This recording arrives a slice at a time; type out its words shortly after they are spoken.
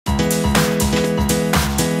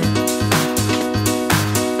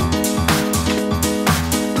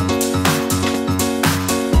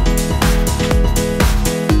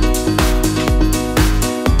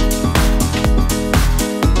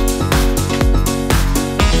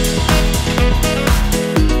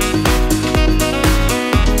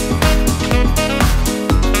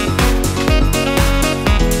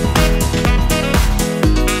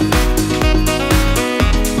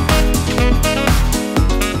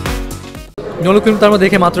নোলক film তার মধ্যে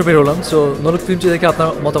দেখে মাত্র বেরোলাম, সো নোলক ফিল্মটি দেখে আপনার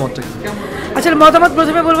মতামতটা কি? আসলে মতামত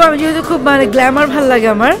প্রথমে বলবো, আমি যেহেতু খুব গ্ল্যামার ভালো লাগে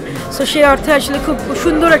আমার, সো সেই অর্থে আসলে খুব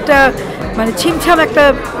সুন্দর একটা ছিমছাম একটা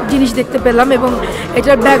জিনিস দেখতে পেলাম, এবং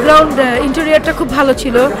এটার ব্যাকগ্রাউন্ড ইন্টেরিয়রটা খুব ভালো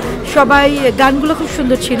ছিল, সবাই গানগুলো খুব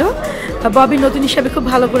সুন্দর ছিল। ববি নতুন হিসাবে খুব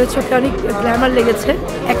ভালো করেছে, ওকে অনেক গ্ল্যামার লেগেছে,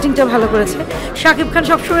 অ্যাক্টিংটা ভালো করেছে। শাকিব খান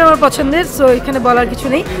সবসময় আমার পছন্দের, সো এখানে বলার কিছু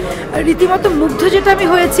নেই। রীতিমতো মুগ্ধ যেটা আমি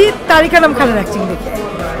হয়েছি তারিক আনাম খানের অ্যাক্টিং দেখে,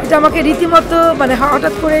 এটা আমাকে রীতিমতো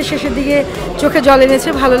হঠাৎ করে শেষের দিকে চোখে জল এনেছে,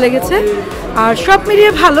 ভালো লেগেছে। আর সব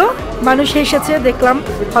মিলিয়ে ভালো, মানুষ এসেছে দেখলাম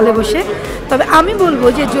হলে বসে। তবে আমি বলবো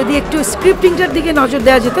যে যদি একটু স্ক্রিপ্টিংটার দিকে নজর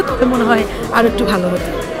দেওয়া যেত তবে মনে হয় আর একটু ভালো হতো।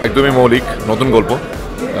 একদমই মৌলিক নতুন গল্প,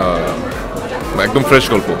 একদম ফ্রেশ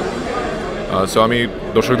গল্প। সো আমি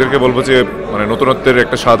দর্শকদেরকে বলবো যে নতুনত্বের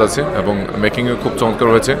একটা স্বাদ আছে এবং মেকিংও খুব চমৎকার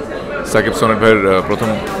হয়েছে। সাকিব সনেট ভাইয়ের প্রথম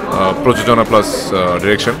প্রযোজনা প্লাস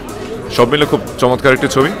ডিরেকশন, সব মিলে খুব চমৎকার একটি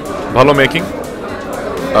ছবি, ভালো মেকিং,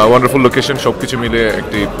 ওয়ান্ডারফুল লোকেশন, সব কিছু মিলে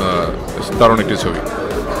একটি দারুণ একটি ছবি।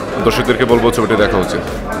 দর্শকদেরকে বলবো ছবিটি দেখা উচিত।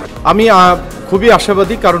 আমি খুবই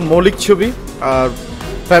আশাবাদী, কারণ মৌলিক ছবি আর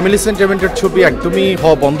ফ্যামিলি সেন্টিমেন্টের ছবি একদমই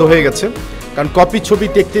হওয়া বন্ধ হয়ে গেছে, কারণ কপি ছবি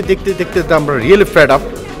দেখতে দেখতে দেখতে আমরা রিয়েলি ফেড আপ।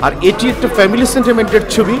 আর এটি একটা ফ্যামিলি সেন্টিমেন্টের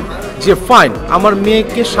ছবি, যে ফাইন আমার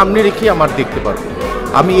মেয়েকে সামনে রেখে আমার দেখতে পারবো।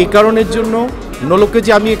 আমি এই কারণের জন্য নোলকে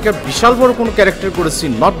যে আমি একটা বিশাল বড় কোনো ক্যারেক্টার করেছি,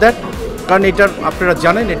 নট দ্যাট, কারণ এটার আপনারা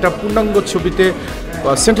জানেন এটা পূর্ণাঙ্গ ছবিতে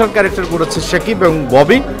সেন্ট্রাল ক্যারেক্টার করেছে শাকিব এবং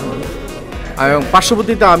ববি, এবং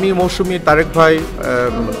পার্শ্ববর্তীতে আমি, মৌসুমী, তারেক ভাই,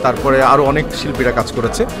 তারপরে আরও অনেক শিল্পীরা কাজ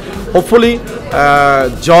করেছে। হোপফুলি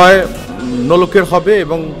জয় নোলকের হবে,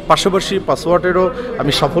 এবং পাশাপাশি পাসওয়ার্ডেরও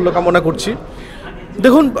আমি সাফল্য কামনা করছি।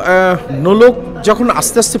 দেখুন, নোলক যখন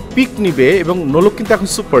আস্তে আস্তে পিক নিবে, এবং নোলক কিন্তু এখন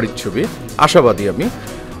সুপারহিট ছবি, আশাবাদী আমি,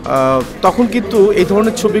 তখন কিন্তু এই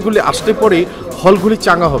ধরনের ছবিগুলি আসতে পরেই হলগুলি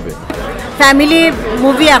চাঙ্গা হবে। ফ্যামিলি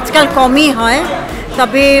মুভি আজকাল কমই হয়,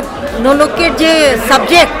 তবে নোলকের যে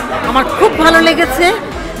সাবজেক্ট আমার খুব ভালো লেগেছে,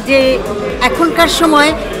 যে এখনকার সময়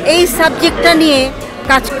এই সাবজেক্টটা নিয়ে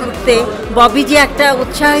কাজ করতে ববি যে একটা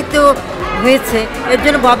উৎসাহিত হয়েছে, এর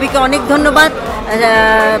জন্য ববিকে অনেক ধন্যবাদ,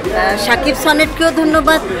 শাকিব সনেটকেও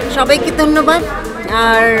ধন্যবাদ, সবাইকে ধন্যবাদ।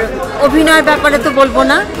 আর অভিনয়ের ব্যাপারে তো বলবো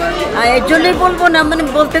না, এর জন্যই বলবো না,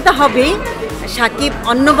 বলতে তো হবেই, শাকিব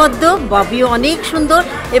অন্নবদ্য, ববিও অনেক সুন্দর,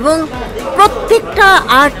 এবং প্রত্যেকটা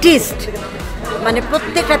আর্টিস্ট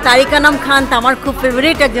প্রত্যেকটা, তারিক আনাম খান তো আমার খুব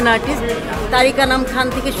ফেভারিট একজন আর্টিস্ট, তারিক আনাম খান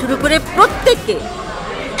থেকে শুরু করে প্রত্যেককে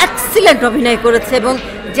এক্সিলেন্ট অভিনয় করেছে, এবং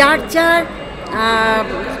যার যার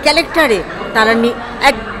ক্যারেক্টারে তারা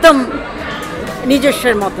একদম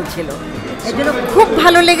নিজস্বের মতো ছিল, এর জন্য খুব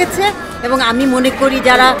ভালো লেগেছে। এবং আমি মনে করি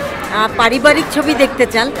যারা পারিবারিক ছবি দেখতে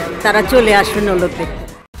চান তারা চলে আসবেন নোলক দেখতে।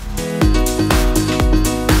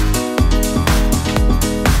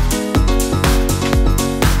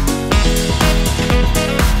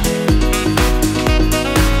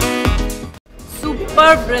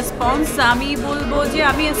 সুপারব রেসপন্স, আমি বলবো যে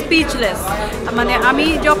আমি স্পিচলেস, আমি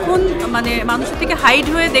যখন মানুষের থেকে হাইড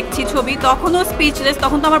হয়ে দেখছি ছবি তখনও স্পিচলেস,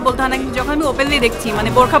 তখন তো আমার বলতে হয় না, কিন্তু যখন আমি ওপেনলি দেখছি,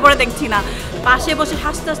 বোরখা পরে দেখছি না, পাশে বসে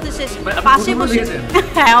হাসতে হাসতে শেষ, পাশে বসে,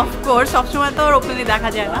 হ্যাঁ অফকোর্স সবসময় তো আর ওপেনলি দেখা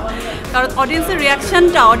যায় না, কারণ অডিয়েন্সের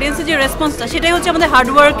রিয়াকশানটা, অডিয়েন্সের যে রেসপন্সটা, সেটাই হচ্ছে আমাদের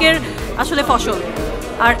হার্ডওয়ার্কের আসলে ফসল।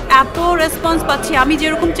 আর এত রেসপন্স পাচ্ছি, আমি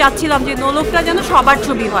যেরকম চাচ্ছিলাম যে নোলকটা যেন সবার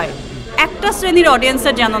ছবি হয়, একটা শ্রেণীর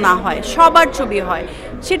অডিয়েন্সের যেন না হয়, সবার ছবি হয়,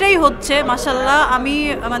 সেটাই হচ্ছে। মাশাল্লাহ, আমি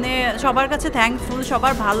সবার কাছে থ্যাঙ্কফুল,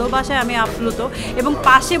 সবার ভালোবাসায় আমি আপ্লুত। এবং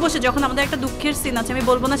পাশে বসে যখন আমাদের একটা দুঃখের সিন আছে, আমি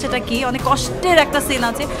বলবো না সেটা কি, অনেক কষ্টের একটা সিন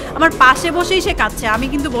আছে, আমার পাশে বসেই সে কাঁদছে, আমি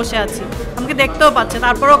কিন্তু বসে আছি, আমাকে দেখতেও পাচ্ছে,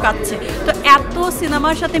 তারপরেও কাঁদছে। তো এত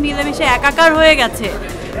সিনেমার সাথে মিলেমিশে একাকার হয়ে গেছে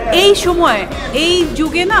এই সময়, এই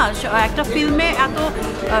যুগে না, একটা ফিল্মে এত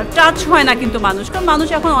টাচ হয় না কিন্তু মানুষ, কারণ মানুষ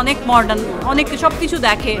এখন অনেক মডার্ন, অনেক সব কিছু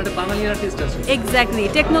দেখে, এক্স্যাক্টলি,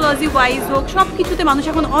 টেকনোলজি ওয়াইজ হোক, সব কিছুতে মানুষ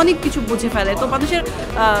এখন অনেক কিছু বুঝে ফেলে, তো মানুষের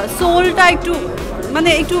সোলটা একটু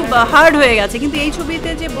একটু হার্ড হয়ে গেছে। কিন্তু এই ছবিতে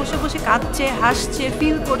যে বসে বসে কাঁদছে, হাসছে,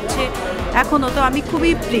 ফিল করছে এখনও, তো আমি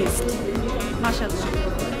খুবই প্লিজড। মাশাআল্লাহ,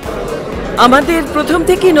 আমাদের প্রথম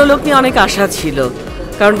থেকেই নোলক নিয়ে অনেক আশা ছিল,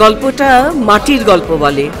 কারণ গল্পটা মাটির গল্প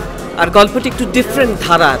বলে, আর গল্পটা একটু ডিফারেন্ট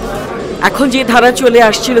ধারার। এখন যে ধারা চলে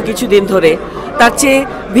আসছিল কিছুদিন ধরে, তার চেয়ে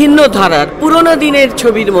ভিন্ন ধারার, পুরোনো দিনের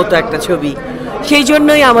ছবির মতো একটা ছবি। সেই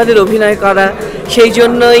জন্যই আমাদের অভিনয় করা, সেই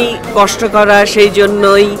জন্যই কষ্ট করা, সেই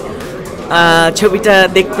জন্যই ছবিটা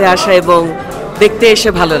দেখতে আসা এবং দেখতে এসে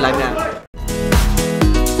ভালো লাগা।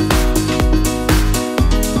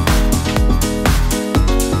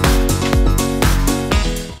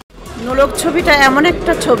 নোলক ছবিটা এমন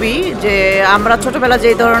একটা ছবি যে আমরা ছোটবেলা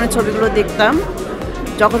যেই ধরনের ছবিগুলো দেখতাম,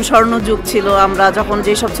 যখন স্বর্ণযুগ ছিল, আমরা যখন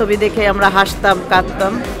যেসব ছবি দেখে আমরা হাসতাম,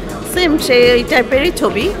 কাঁদতাম, সেম সেই টাইপেরই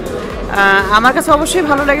ছবি। আমার কাছে অবশ্যই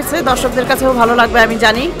ভালো লেগেছে, দর্শকদের কাছেও ভালো লাগবে আমি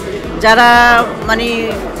জানি। যারা মানে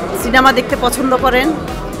সিনেমা দেখতে পছন্দ করেন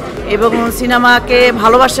এবং সিনেমাকে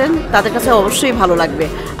ভালোবাসেন তাদের কাছে অবশ্যই ভালো লাগবে।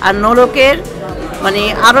 আর নোলকের মানে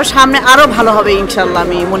আরও সামনে আরও ভালো হবে ইনশাল্লাহ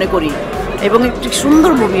আমি মনে করি, এবং একটি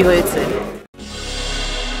সুন্দর মুভি হয়েছে।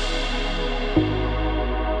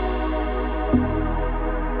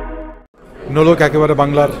 নোলক একেবারে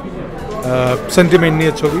বাংলার সেন্টিমেন্ট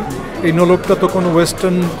নিয়ে ছবি। এই নোলকটা তো কোনো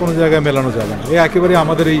ওয়েস্টার্ন কোনো জায়গায় মেলানো যাবে না, এ একেবারে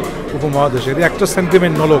আমাদের এই উপমহাদেশের একটা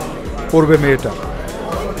সেন্টিমেন্ট। নোলক পড়বে মেয়েটা,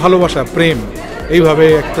 ভালোবাসা, প্রেম, এইভাবে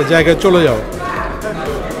একটা জায়গায় চলে যাও,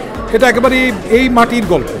 এটা একেবারে এই মাটির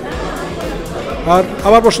গল্প। আর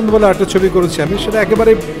আবার বসন্তবেলা একটা ছবি করেছি আমি, সেটা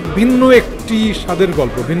একেবারে ভিন্ন একটি স্বাদের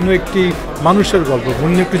গল্প, ভিন্ন একটি মানুষের গল্প,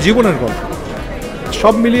 ভিন্ন একটি জীবনের গল্প।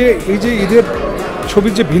 সব মিলিয়ে এই যে ঈদের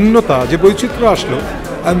ছবির যে ভিন্নতা, যে বৈচিত্র্য আসলো,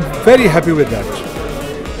 I am very happy with that.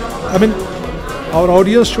 I mean, our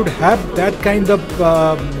audience should have that kind of,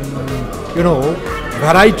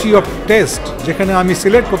 variety of taste, যেখানে আমি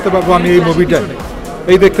সিলেক্ট করতে পারবো আমি এই মুভিটা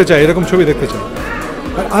এই দেখতে চাই, এরকম ছবি দেখতে চাই।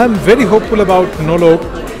 আর I am very hopeful about নোলক।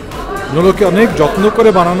 নোলককে অনেক যত্ন করে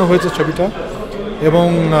বানানো হয়েছে ছবিটা, এবং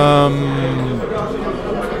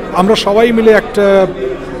আমরা সবাই মিলে একটা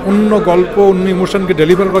অন্য গল্প, অন্য ইমোশনকে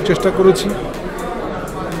ডেলিভার করার চেষ্টা করেছি।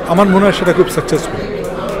 আমার মনে হয় সেটা খুব সাকসেসফুল।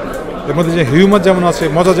 এর মধ্যে যে হিউমার যেমন আছে,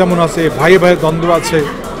 মজা যেমন আছে, ভাইয়ে ভাইয়ের দ্বন্দ্ব আছে,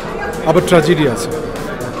 আবার ট্র্যাজেডি আছে।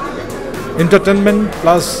 এন্টারটেনমেন্ট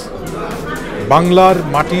প্লাস বাংলার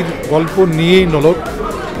মাটির গল্প নিয়েই নোলক,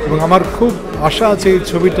 এবং আমার খুব আশা আছে এই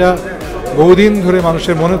ছবিটা বহুদিন ধরে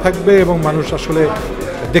মানুষের মনে থাকবে এবং মানুষ আসলে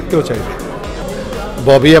দেখতেও চাইবে।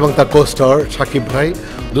 ববি এবং তার কোস্টার সাকিব ভাই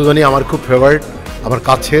দুজনই আমার খুব ফেভারিট, আমার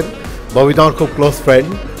কাছের। ববি তো আমার খুব ক্লোজ ফ্রেন্ড,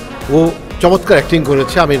 ও চমৎকার অ্যাক্টিং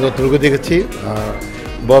করেছে, আমি নতুনকে দেখেছি।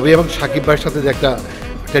 ববি এবং সাকিব ভাইয়ের সাথে যে একটা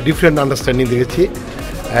ডিফারেন্ট আন্ডারস্ট্যান্ডিং দেখেছি,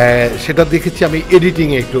 সেটা দেখেছি আমি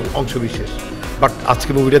এডিটিংয়ে একটু অংশবিশেষ। বাট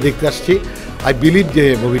আজকে মুভিটা দেখতে আসছি, আই বিলিভ যে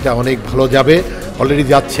মুভিটা অনেক ভালো যাবে, অলরেডি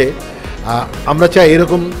যাচ্ছে। আমরা চাই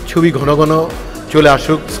এরকম ছবি ঘন ঘন চলে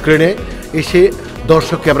আসুক স্ক্রিনে, এসে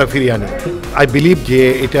দর্শককে আমরা ফিরিয়ে আনি। আই বিলিভ যে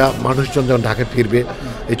এটা মানুষজন যখন ঢাকায় ফিরবে,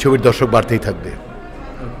 এই ছবির দর্শক বাড়তেই থাকবে।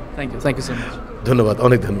 Thank you so much. ধন্যবাদ,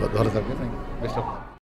 অনেক ধন্যবাদ, ভালো থাকবেন।